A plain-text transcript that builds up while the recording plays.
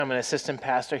I'm an assistant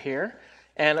pastor here,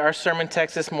 and our sermon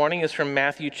text this morning is from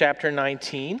Matthew chapter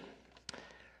 19.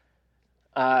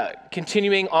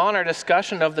 Continuing on our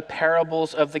discussion of the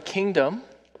parables of the kingdom,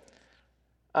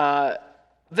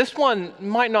 this one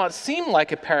might not seem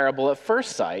like a parable at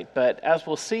first sight, but as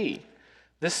we'll see,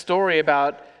 this story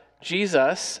about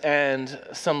Jesus and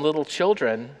some little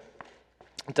children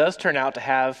does turn out to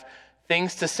have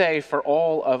things to say for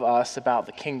all of us about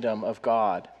the kingdom of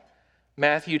God.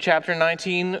 Matthew chapter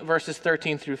 19, verses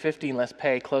 13 through 15, let's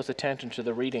pay close attention to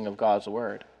the reading of God's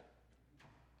word.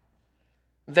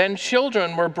 Then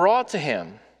children were brought to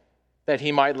him, that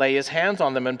he might lay his hands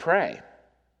on them and pray.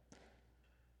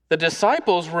 The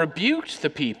disciples rebuked the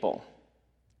people,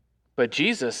 but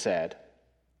Jesus said,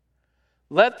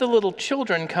 "Let the little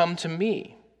children come to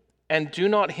me, and do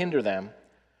not hinder them,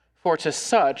 for to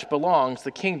such belongs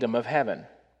the kingdom of heaven."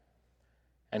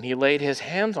 And he laid his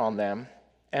hands on them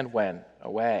and went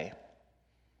away.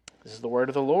 This is the word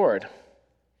of the Lord.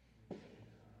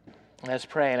 Let's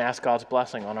pray and ask God's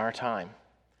blessing on our time.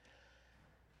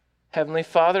 Heavenly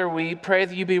Father, we pray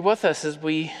that you be with us as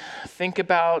we think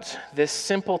about this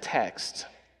simple text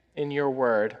in your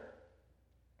word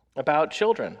about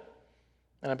children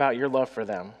and about your love for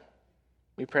them.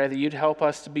 We pray that you'd help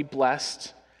us to be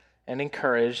blessed and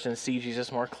encouraged and see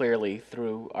Jesus more clearly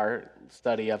through our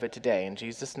study of it today. In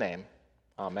Jesus' name,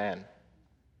 amen.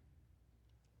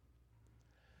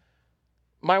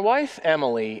 My wife,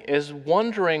 Emily, is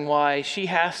wondering why she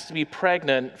has to be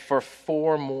pregnant for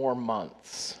 4 more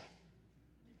months.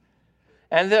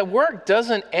 And the work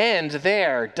doesn't end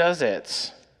there, does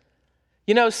it?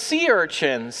 You know, sea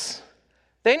urchins,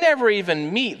 they never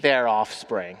even meet their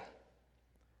offspring.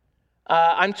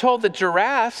 I'm told that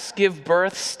giraffes give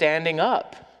birth standing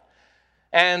up.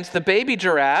 And the baby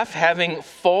giraffe, having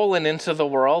fallen into the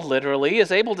world, literally,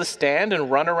 is able to stand and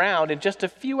run around in just a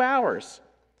few hours.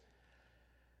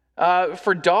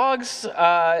 For dogs,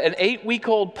 an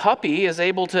 8-week-old puppy is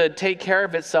able to take care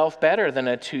of itself better than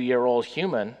a 2-year-old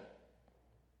human.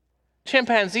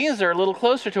 Chimpanzees are a little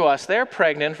closer to us. They're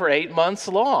pregnant for 8 months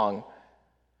long.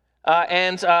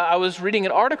 I was reading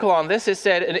an article on this. It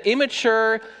said an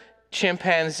immature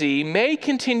chimpanzee may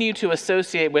continue to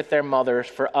associate with their mothers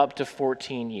for up to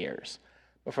 14 years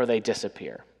before they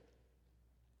disappear.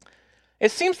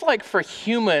 It seems like for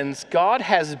humans, God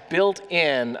has built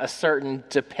in a certain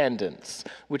dependence,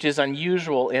 which is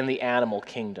unusual in the animal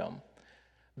kingdom.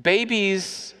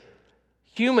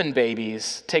 Human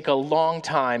babies, take a long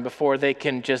time before they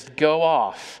can just go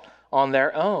off on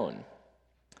their own.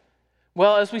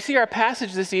 Well, as we see our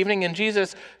passage this evening, and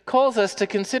Jesus calls us to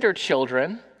consider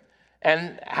children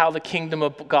and how the kingdom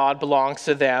of God belongs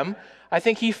to them, I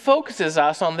think he focuses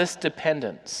us on this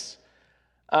dependence.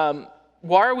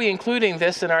 Why are we including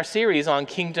this in our series on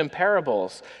kingdom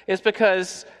parables? It's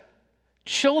because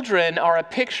children are a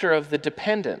picture of the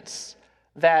dependence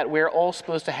that we're all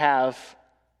supposed to have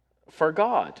for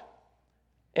God.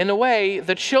 In a way,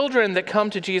 the children that come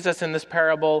to Jesus in this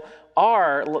parable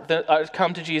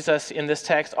come to Jesus in this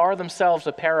text are themselves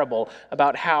a parable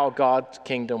about how God's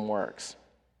kingdom works.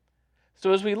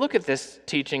 So as we look at this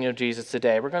teaching of Jesus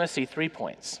today, we're going to see 3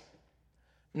 points.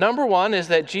 Number 1 is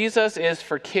that Jesus is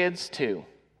for kids too.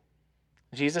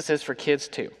 Jesus is for kids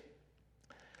too.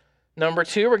 Number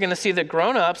 2, we're going to see that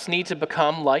grown-ups need to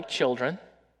become like children.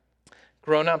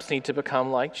 Grown-ups need to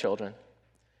become like children.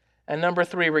 And number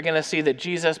 3, we're going to see that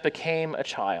Jesus became a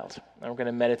child. And we're going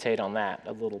to meditate on that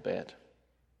a little bit.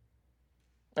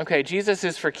 Okay, Jesus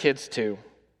is for kids too.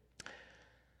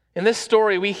 In this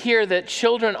story, we hear that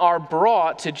children are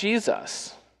brought to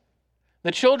Jesus.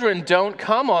 The children don't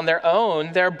come on their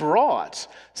own, they're brought.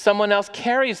 Someone else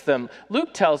carries them.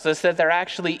 Luke tells us that they're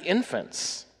actually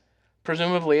infants.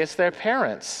 Presumably, it's their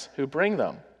parents who bring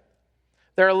them.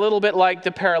 They're a little bit like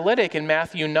the paralytic in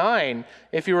Matthew 9.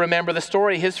 If you remember the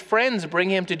story, his friends bring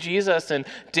him to Jesus and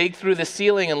dig through the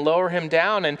ceiling and lower him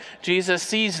down, and Jesus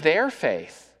sees their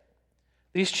faith.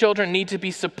 These children need to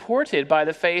be supported by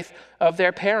the faith of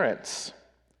their parents.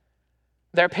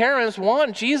 Their parents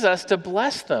want Jesus to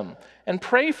bless them and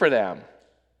pray for them.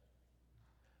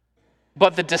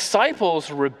 But the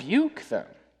disciples rebuke them.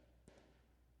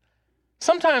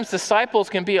 Sometimes disciples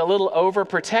can be a little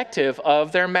overprotective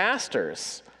of their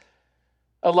masters.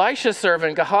 Elisha's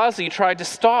servant Gehazi tried to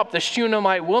stop the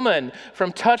Shunammite woman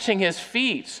from touching his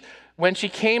feet when she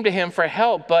came to him for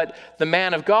help, but the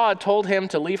man of God told him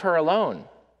to leave her alone.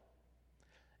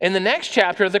 In the next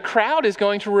chapter, the crowd is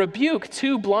going to rebuke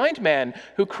 2 blind men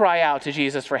who cry out to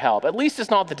Jesus for help. At least it's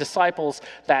not the disciples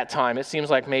that time. It seems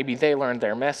like maybe they learned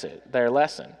their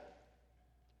lesson.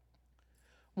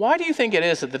 Why do you think it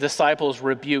is that the disciples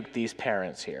rebuked these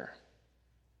parents here?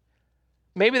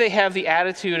 Maybe they have the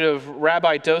attitude of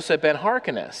Rabbi Dosa ben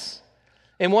Harkness.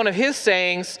 In one of his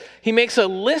sayings, he makes a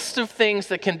list of things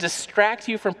that can distract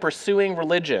you from pursuing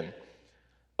religion: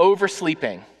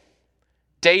 oversleeping,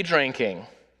 day drinking,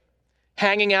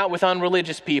 hanging out with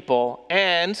unreligious people,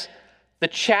 and the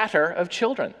chatter of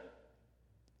children.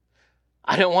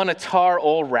 I don't want to tar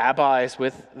old rabbis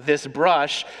with this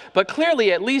brush, but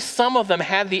clearly at least some of them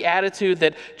had the attitude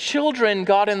that children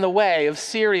got in the way of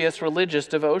serious religious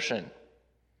devotion.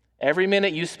 Every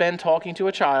minute you spend talking to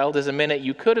a child is a minute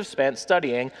you could have spent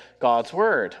studying God's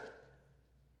word.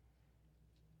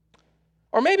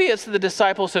 Or maybe it's the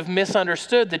disciples have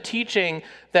misunderstood the teaching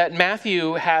that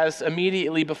Matthew has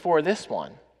immediately before this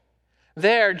one.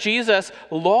 There, Jesus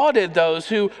lauded those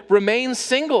who remain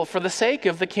single for the sake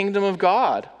of the kingdom of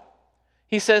God.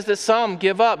 He says that some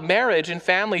give up marriage and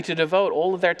family to devote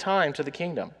all of their time to the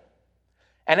kingdom.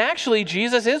 And actually,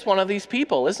 Jesus is one of these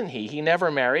people, isn't he? He never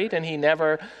married and he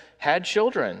never had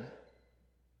children.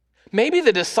 Maybe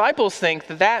the disciples think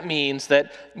that that means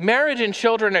that marriage and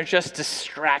children are just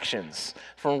distractions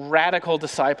from radical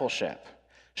discipleship.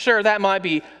 Sure, that might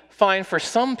be fine for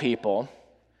some people,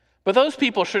 but those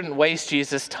people shouldn't waste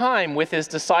Jesus' time with his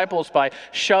disciples by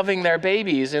shoving their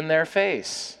babies in their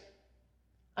face.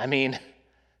 I mean,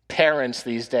 parents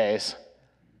these days,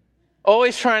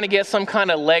 always trying to get some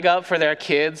kind of leg up for their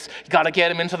kids. You got to get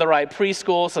them into the right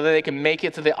preschool so that they can make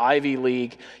it to the Ivy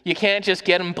League. You can't just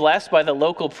get them blessed by the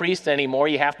local priest anymore.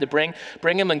 You have to bring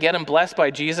them and get them blessed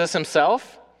by Jesus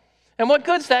himself. And what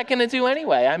good's that going to do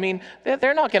anyway? I mean,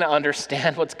 they're not going to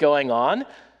understand what's going on.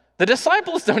 The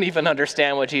disciples don't even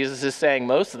understand what Jesus is saying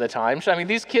most of the time. I mean,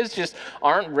 these kids just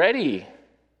aren't ready.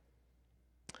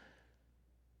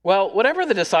 Well, whatever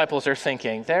the disciples are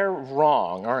thinking, they're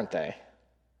wrong, aren't they?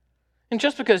 And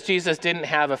just because Jesus didn't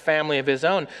have a family of his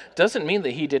own doesn't mean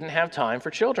that he didn't have time for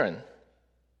children.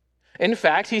 In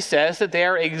fact, he says that they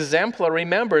are exemplary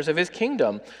members of his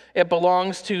kingdom. It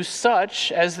belongs to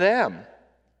such as them.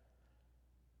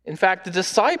 In fact, the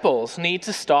disciples need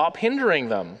to stop hindering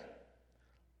them.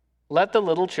 Let the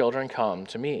little children come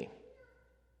to me.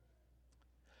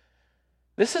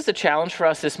 This is a challenge for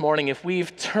us this morning if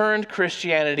we've turned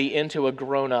Christianity into a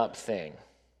grown-up thing.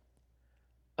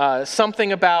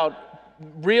 Something about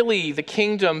really the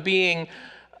kingdom being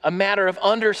a matter of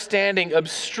understanding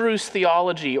abstruse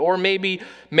theology, or maybe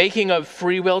making a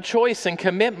free will choice and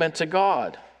commitment to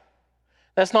God.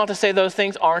 That's not to say those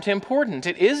things aren't important.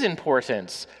 It is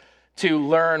important to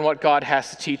learn what God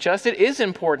has to teach us. It is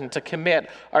important to commit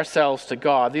ourselves to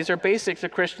God. These are basics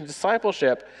of Christian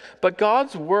discipleship, but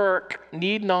God's work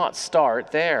need not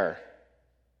start there.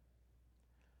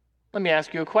 Let me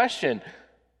ask you a question.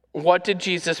 What did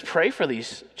Jesus pray for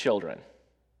these children?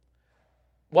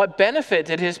 What benefit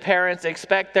did his parents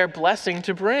expect their blessing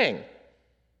to bring?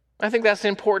 I think that's an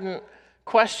important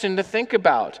question to think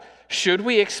about. Should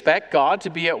we expect God to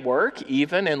be at work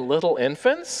even in little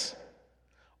infants?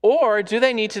 Or do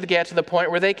they need to get to the point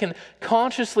where they can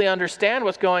consciously understand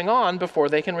what's going on before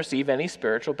they can receive any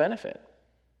spiritual benefit?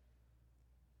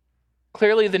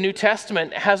 Clearly, the New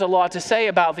Testament has a lot to say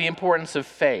about the importance of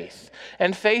faith.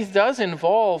 And faith does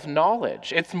involve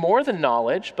knowledge. It's more than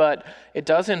knowledge, but it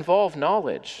does involve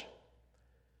knowledge.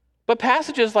 But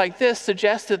passages like this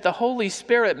suggest that the Holy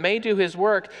Spirit may do his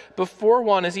work before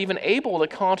one is even able to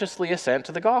consciously assent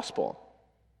to the gospel.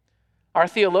 Our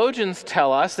theologians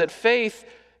tell us that faith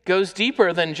goes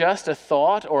deeper than just a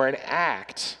thought or an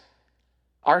act.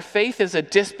 Our faith is a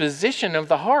disposition of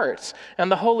the heart,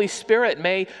 and the Holy Spirit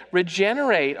may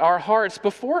regenerate our hearts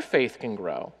before faith can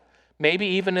grow, maybe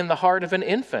even in the heart of an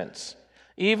infant,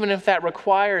 even if that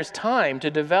requires time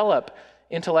to develop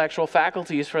intellectual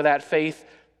faculties for that faith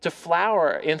to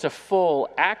flower into full,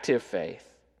 active faith.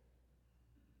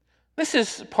 This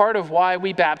is part of why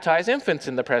we baptize infants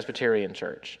in the Presbyterian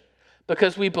Church,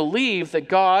 because we believe that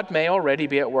God may already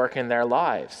be at work in their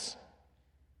lives.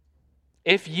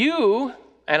 If you,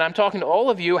 and I'm talking to all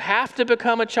of you, have to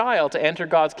become a child to enter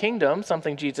God's kingdom,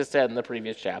 something Jesus said in the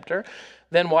previous chapter,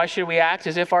 then why should we act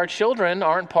as if our children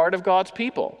aren't part of God's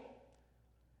people?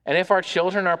 And if our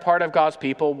children are part of God's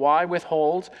people, why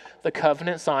withhold the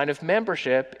covenant sign of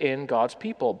membership in God's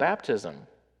people, baptism?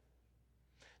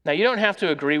 Now, you don't have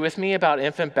to agree with me about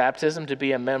infant baptism to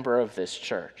be a member of this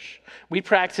church. We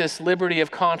practice liberty of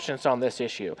conscience on this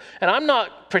issue. And I'm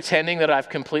not pretending that I've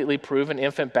completely proven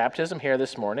infant baptism here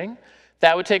this morning.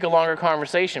 That would take a longer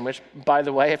conversation, which, by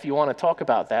the way, if you want to talk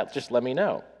about that, just let me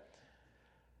know.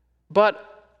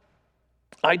 But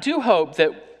I do hope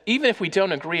that even if we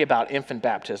don't agree about infant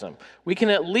baptism, we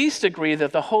can at least agree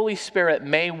that the Holy Spirit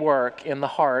may work in the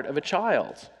heart of a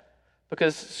child,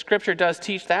 because Scripture does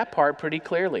teach that part pretty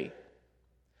clearly.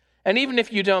 And even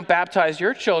if you don't baptize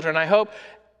your children, I hope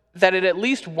that it at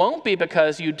least won't be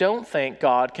because you don't think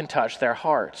God can touch their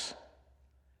hearts.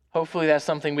 Hopefully that's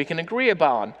something we can agree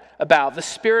about. The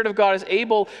Spirit of God is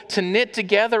able to knit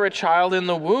together a child in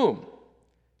the womb.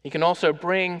 He can also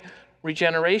bring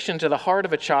regeneration to the heart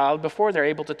of a child before they're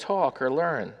able to talk or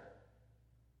learn.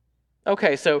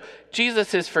 Okay, so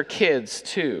Jesus is for kids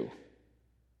too.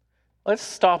 Let's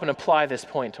stop and apply this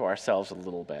point to ourselves a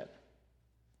little bit.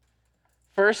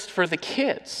 First, for the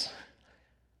kids,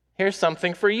 here's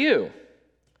something for you.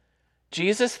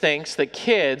 Jesus thinks that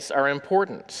kids are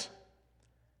important.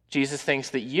 Jesus thinks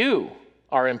that you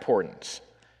are important.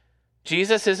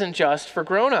 Jesus isn't just for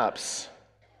grown-ups.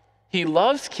 He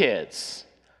loves kids.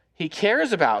 He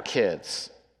cares about kids.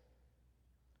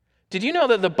 Did you know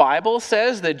that the Bible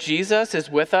says that Jesus is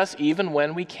with us even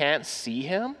when we can't see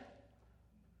him?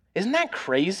 Isn't that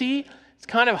crazy? It's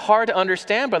kind of hard to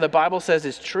understand, but the Bible says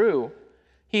it's true.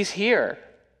 He's here.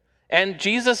 And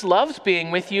Jesus loves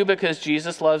being with you because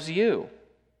Jesus loves you.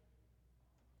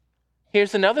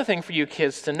 Here's another thing for you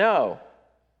kids to know.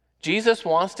 Jesus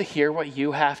wants to hear what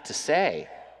you have to say.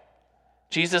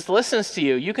 Jesus listens to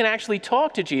you. You can actually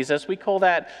talk to Jesus. We call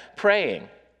that praying.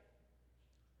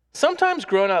 Sometimes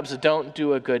grown-ups don't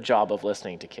do a good job of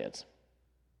listening to kids.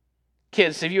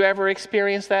 Kids, have you ever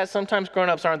experienced that? Sometimes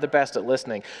grown-ups aren't the best at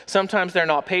listening. Sometimes they're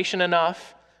not patient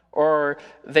enough, or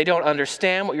they don't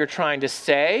understand what you're trying to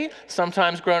say.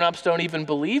 Sometimes grown-ups don't even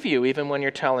believe you, even when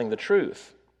you're telling the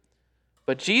truth.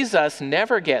 But Jesus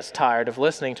never gets tired of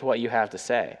listening to what you have to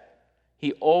say.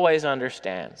 He always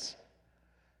understands.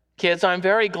 Kids, I'm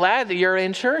very glad that you're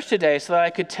in church today so that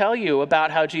I could tell you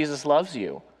about how Jesus loves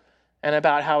you and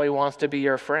about how he wants to be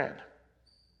your friend.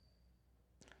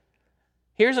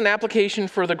 Here's an application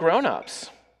for the grown-ups.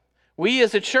 We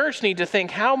as a church need to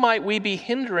think, how might we be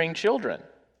hindering children?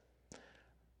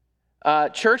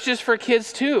 Church is for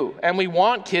kids too, and we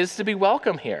want kids to be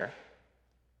welcome here.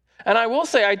 And I will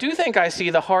say, I do think I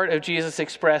see the heart of Jesus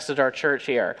expressed at our church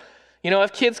here. You know,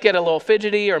 if kids get a little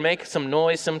fidgety or make some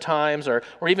noise sometimes or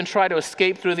even try to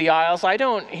escape through the aisles, I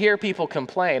don't hear people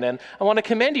complain. And I want to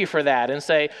commend you for that and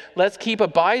say, let's keep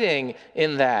abiding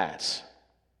in that.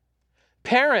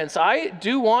 Parents, I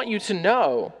do want you to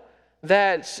know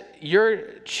that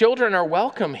your children are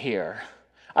welcome here.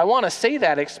 I want to say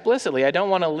that explicitly. I don't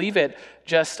want to leave it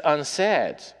just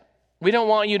unsaid. We don't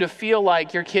want you to feel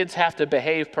like your kids have to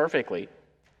behave perfectly.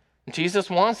 Jesus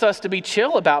wants us to be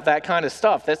chill about that kind of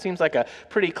stuff. That seems like a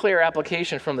pretty clear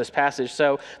application from this passage.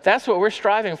 So that's what we're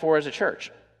striving for as a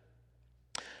church.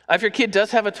 If your kid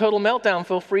does have a total meltdown,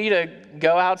 feel free to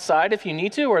go outside if you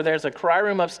need to, or there's a cry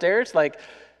room upstairs.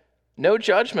 No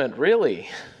judgment, really.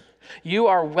 You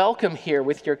are welcome here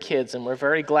with your kids, and we're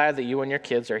very glad that you and your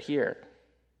kids are here.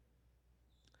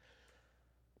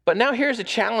 But now here's a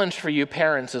challenge for you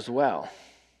parents as well.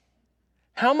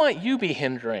 How might you be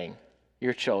hindering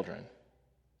your children?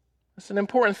 It's an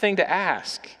important thing to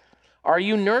ask. Are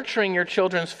you nurturing your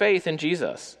children's faith in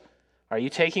Jesus? Are you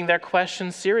taking their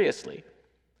questions seriously?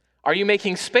 Are you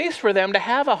making space for them to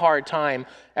have a hard time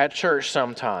at church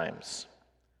sometimes?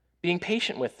 Being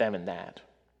patient with them in that.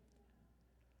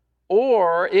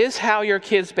 Or is how your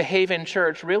kids behave in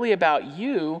church really about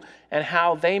you and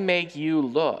how they make you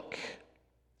look?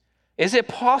 Is it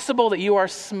possible that you are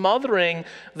smothering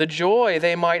the joy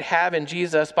they might have in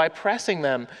Jesus by pressing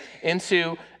them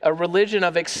into a religion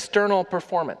of external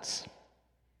performance?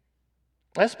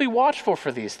 Let's be watchful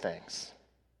for these things.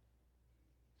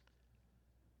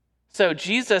 So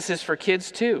Jesus is for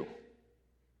kids too.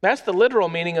 That's the literal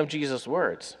meaning of Jesus'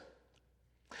 words.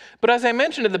 But as I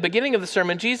mentioned at the beginning of the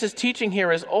sermon, Jesus' teaching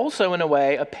here is also, in a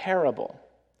way, a parable.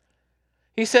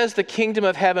 He says the kingdom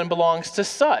of heaven belongs to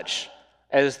such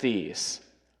as these.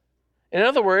 In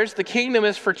other words, the kingdom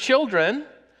is for children,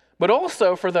 but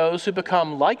also for those who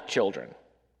become like children.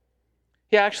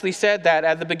 He actually said that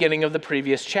at the beginning of the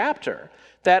previous chapter,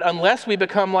 that unless we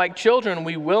become like children,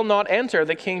 we will not enter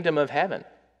the kingdom of heaven.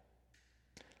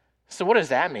 So what does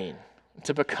that mean,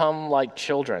 to become like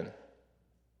children?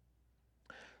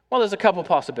 Well, there's a couple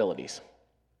possibilities.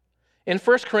 In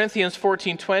 1 Corinthians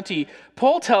 14:20,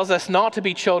 Paul tells us not to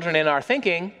be children in our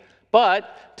thinking,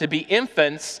 but to be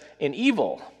infants in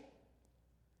evil.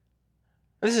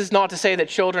 This is not to say that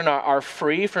children are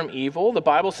free from evil. The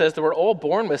Bible says that we're all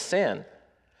born with sin.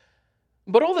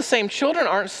 But all the same, children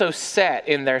aren't so set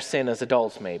in their sin as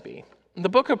adults may be. The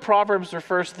book of Proverbs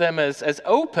refers to them as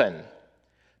open.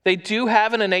 They do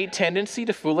have an innate tendency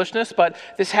to foolishness, but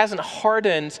this hasn't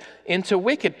hardened into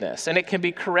wickedness, and it can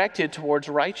be corrected towards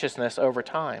righteousness over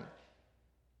time.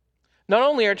 Not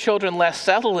only are children less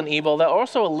settled in evil, they're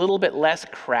also a little bit less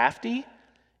crafty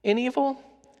in evil.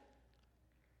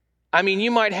 I mean,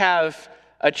 you might have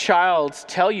a child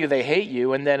tell you they hate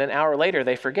you, and then an hour later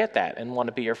they forget that and want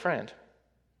to be your friend.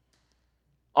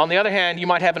 On the other hand, you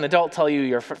might have an adult tell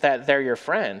you that they're your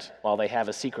friend while they have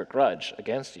a secret grudge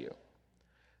against you.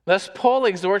 Thus, Paul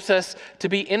exhorts us to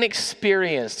be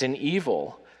inexperienced in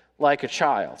evil like a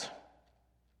child.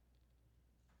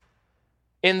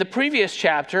 In the previous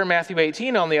chapter, Matthew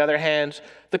 18, on the other hand,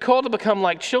 the call to become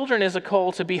like children is a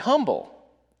call to be humble.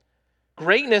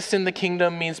 Greatness in the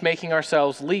kingdom means making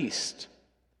ourselves least.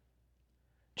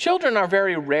 Children are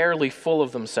very rarely full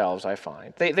of themselves, I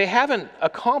find. They haven't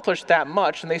accomplished that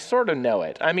much, and they sort of know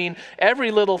it. I mean,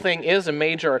 every little thing is a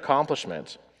major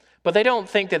accomplishment, but they don't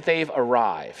think that they've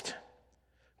arrived.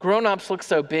 Grown-ups look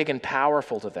so big and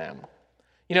powerful to them.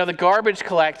 You know, the garbage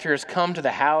collectors come to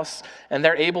the house, and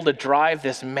they're able to drive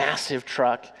this massive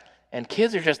truck, and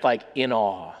kids are just like in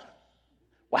awe.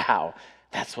 Wow,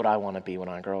 that's what I want to be when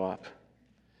I grow up.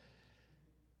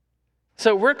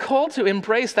 So we're called to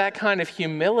embrace that kind of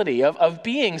humility, of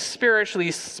being spiritually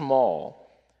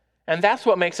small. And that's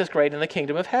what makes us great in the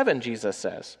kingdom of heaven, Jesus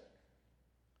says.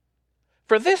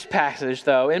 For this passage,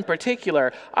 though, in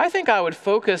particular, I think I would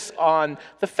focus on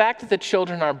the fact that the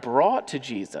children are brought to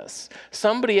Jesus.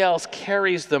 Somebody else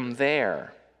carries them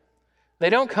there. They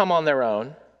don't come on their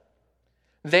own.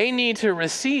 They need to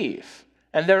receive,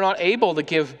 and they're not able to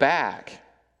give back.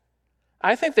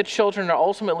 I think the children are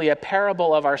ultimately a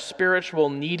parable of our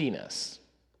spiritual neediness.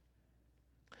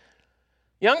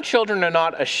 Young children are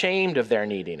not ashamed of their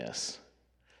neediness.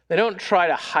 They don't try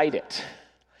to hide it.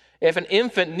 If an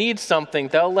infant needs something,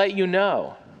 they'll let you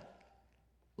know.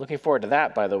 Looking forward to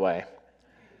that, by the way.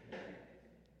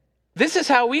 This is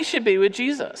how we should be with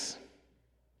Jesus.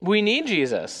 We need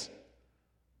Jesus.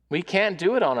 We can't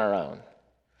do it on our own.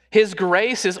 His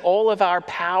grace is all of our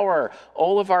power,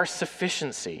 all of our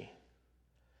sufficiency.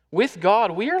 With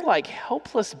God, we are like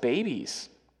helpless babies.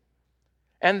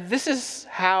 And this is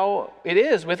how it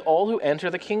is with all who enter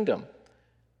the kingdom.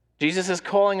 Jesus is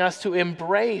calling us to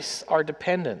embrace our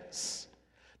dependence,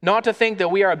 not to think that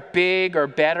we are big or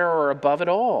better or above it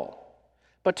all,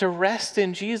 but to rest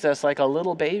in Jesus like a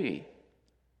little baby.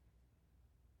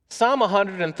 Psalm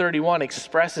 131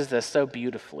 expresses this so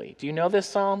beautifully. Do you know this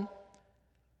psalm?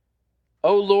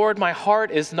 O Lord, my heart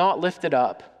is not lifted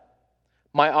up.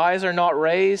 My eyes are not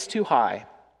raised too high.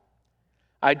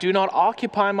 I do not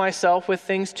occupy myself with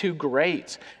things too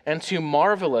great and too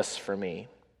marvelous for me.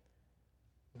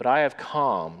 But I have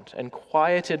calmed and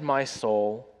quieted my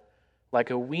soul like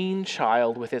a weaned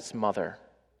child with its mother.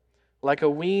 Like a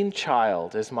weaned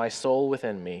child is my soul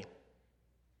within me.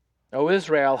 O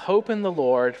Israel, hope in the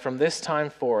Lord from this time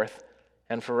forth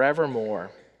and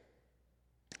forevermore.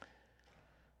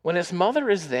 When its mother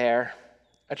is there,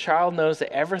 a child knows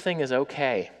that everything is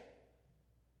okay.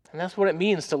 And that's what it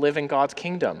means to live in God's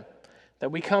kingdom,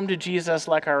 that we come to Jesus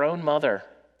like our own mother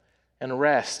and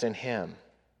rest in him.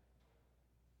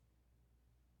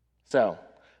 So,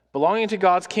 belonging to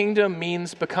God's kingdom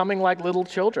means becoming like little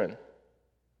children.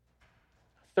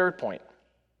 Third point.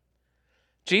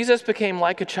 Jesus became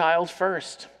like a child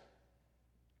first.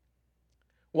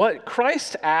 What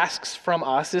Christ asks from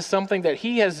us is something that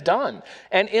he has done,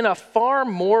 and in a far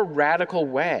more radical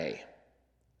way.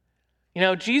 You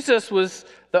know, Jesus was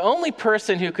the only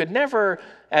person who could never,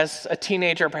 as a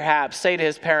teenager perhaps, say to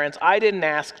his parents, I didn't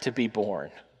ask to be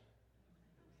born.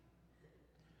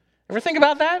 Ever think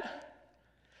about that?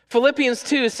 Philippians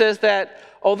 2 says that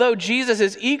although Jesus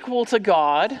is equal to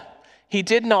God, he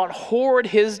did not hoard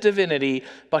his divinity,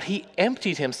 but he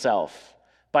emptied himself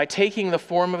by taking the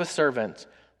form of a servant,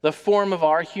 the form of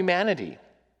our humanity.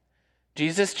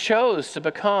 Jesus chose to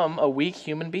become a weak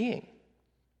human being.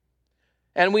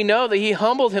 And we know that he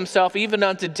humbled himself even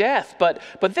unto death. But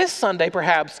this Sunday,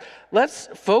 perhaps, let's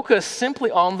focus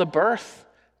simply on the birth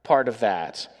part of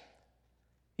that.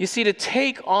 You see, to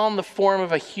take on the form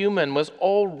of a human was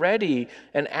already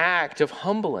an act of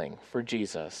humbling for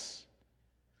Jesus.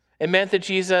 It meant that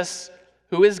Jesus,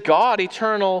 who is God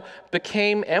eternal,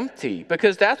 became empty,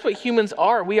 because that's what humans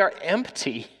are. We are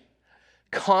empty,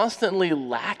 constantly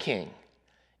lacking,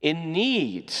 in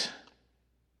need.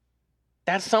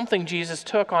 That's something Jesus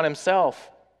took on himself.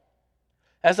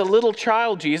 As a little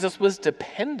child, Jesus was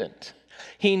dependent.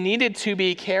 He needed to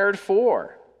be cared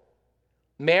for.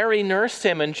 Mary nursed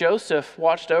him and Joseph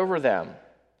watched over them.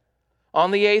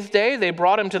 On the 8th day, they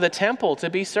brought him to the temple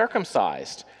to be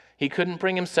circumcised. He couldn't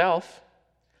bring himself.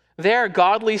 There,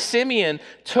 godly Simeon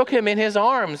took him in his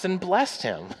arms and blessed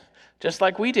him, just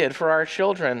like we did for our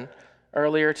children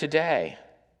earlier today.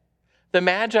 The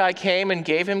Magi came and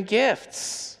gave him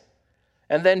gifts.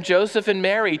 And then Joseph and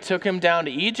Mary took him down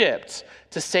to Egypt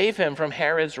to save him from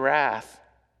Herod's wrath.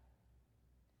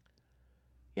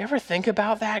 You ever think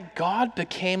about that? God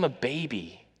became a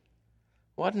baby.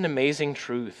 What an amazing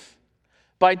truth.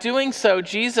 By doing so,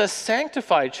 Jesus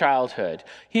sanctified childhood.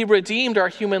 He redeemed our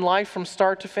human life from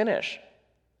start to finish.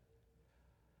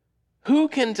 Who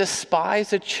can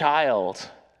despise a child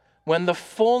when the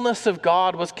fullness of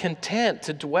God was content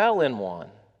to dwell in one?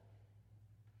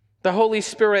 The Holy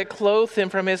Spirit clothed him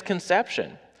from his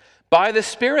conception. By the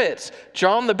Spirit,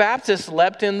 John the Baptist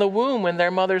leapt in the womb when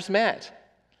their mothers met.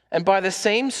 And by the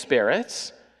same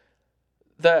Spirit,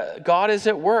 God is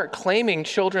at work claiming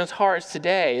children's hearts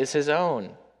today as his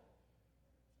own.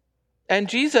 And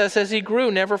Jesus, as he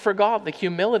grew, never forgot the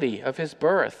humility of his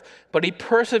birth, but he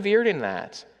persevered in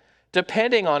that,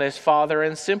 depending on his Father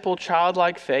in simple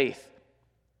childlike faith.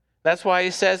 That's why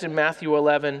he says in Matthew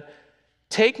 11,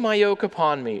 "Take my yoke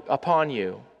upon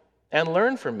you, and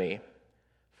learn from me,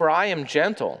 for I am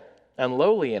gentle and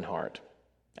lowly in heart,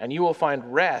 and you will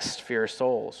find rest for your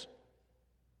souls."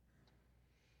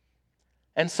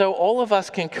 And so all of us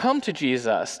can come to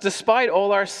Jesus despite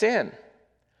all our sin.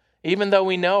 Even though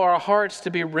we know our hearts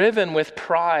to be riven with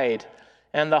pride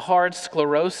and the hard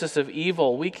sclerosis of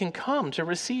evil, we can come to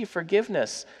receive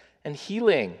forgiveness and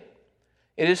healing.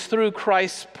 It is through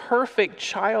Christ's perfect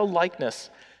childlikeness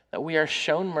that we are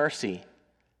shown mercy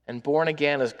and born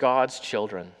again as God's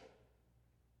children.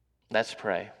 Let's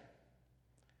pray.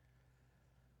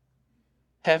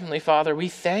 Heavenly Father, we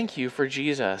thank you for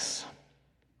Jesus,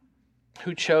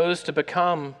 who chose to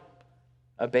become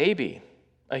a baby,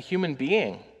 a human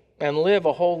being, and live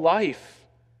a whole life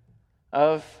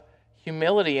of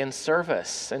humility and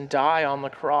service and die on the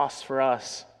cross for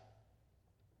us.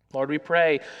 Lord, we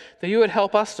pray that you would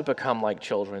help us to become like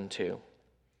children too.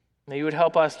 That you would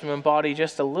help us to embody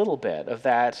just a little bit of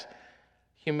that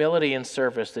humility and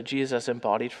service that Jesus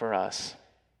embodied for us.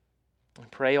 I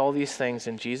pray all these things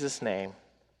in Jesus' name.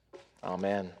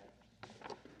 Amen.